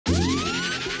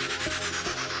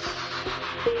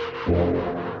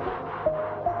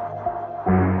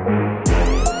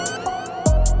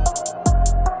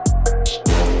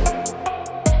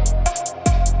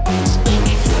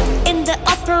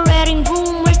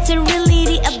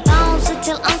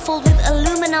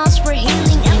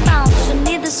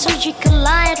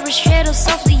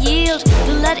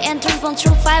blood and turn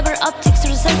through fiber optics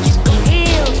through surgical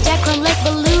field. Diachrome like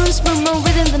balloons move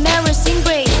within the marrow's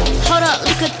embrace. Hold out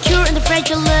liquid cure in the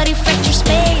fragility fracture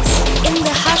space. In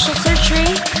the hush of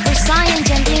surgery, where science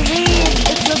gently leads,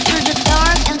 it flows through the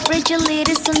dark and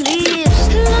fragilities and leaves.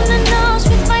 IlluminOss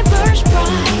with fibers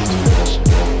bright,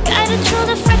 guided through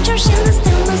the fractures in the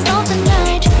stillness of the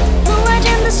night. Blue light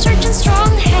and the surgeon's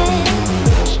strong hand,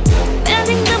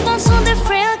 bending the bones so the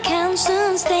frail can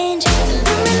soon stand.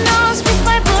 IlluminOss with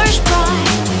fibers bright,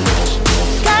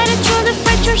 guided through the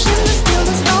fractures in the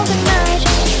stillness of the night.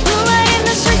 Blue light and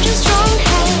the surgeon's strong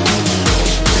hand,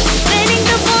 bending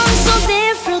the bones so the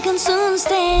frail can soon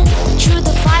stand. Through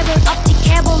the fiber optic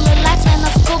cable, the lifetime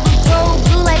of cobalt glow.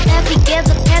 Blue light navigates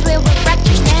the pathway where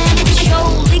fractures stand. Show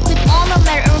liquid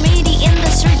monomer already in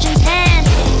the surgeon's hand,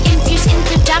 infused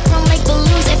into diachrome like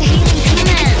balloons at hidden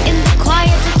command. In the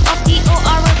quiet of the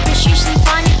OR, precision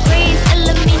symphonic grace.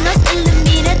 IlluminOss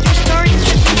illuminate, restoring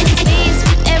tripping space.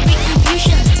 With every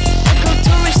infusion, a goal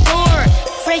to restore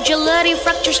fragility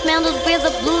fractures mounted with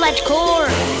a blue light core.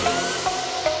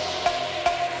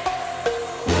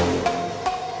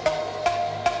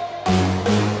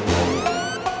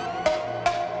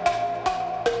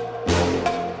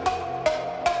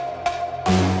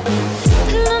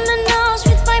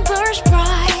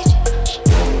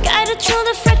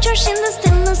 In the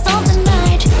stillness of the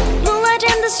night, blue light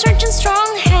and the surgeon's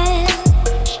strong hand,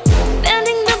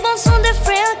 bending the bones so the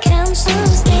frail can soon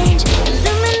stand.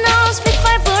 IlluminOss with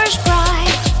fibers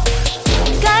bright,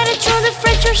 guided through the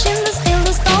fractures in the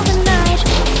stillness of the night.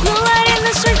 Blue light and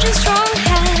the surgeon's strong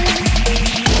hand,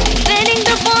 bending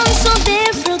the bones so the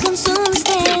frail can soon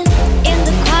stand. In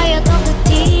the quiet of the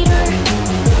theater,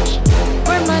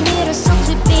 where my needles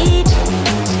softly beat,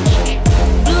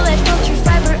 blue light flows through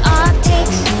fiber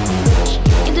optics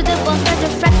into the bones where the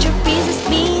fractured pieces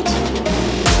meet.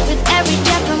 With every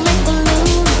diachrome like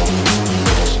balloon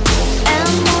and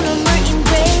monomer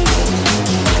embrace,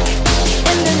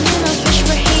 in the luminous wish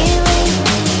for healing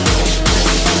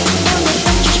from the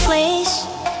fracture's place.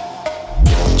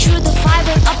 Through the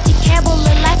fiber optic cable,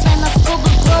 a lifetime of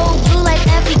cobalt glow. Blue light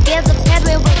navigates the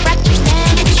pathway where fractures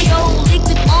stand. Show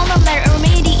liquid monomer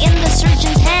already in the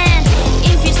surgeon's hand,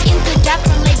 infused into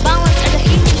diachrome like balance at the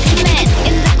hidden command.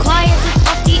 In the quiet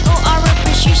of the OR,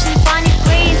 precision symphonic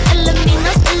grace.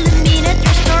 IlluminOss illuminate,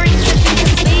 restoring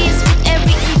tripping space. With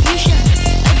every infusion,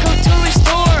 a goal to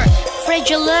restore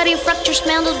fragility fractures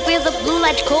mounted with a blue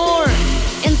light core.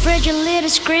 In fragility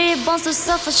script, bones to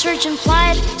suffer surgeon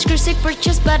plight. Screw sick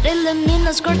purchased, but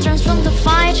IlluminOss core transform the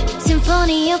fight.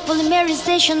 Symphony of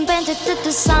polymerization bended to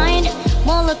design.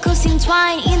 Molecules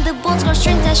entwine in the bones, core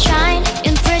strength that shine.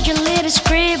 In fragility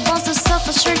script, bones to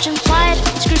suffer surgeon plight.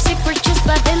 Screw sick purchased,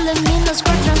 but IlluminOss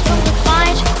core transform the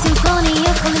fight. Symphony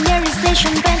of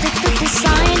polymerization bended to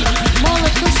design.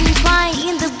 Molecules entwine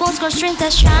in the bones, core strength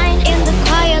that shine. In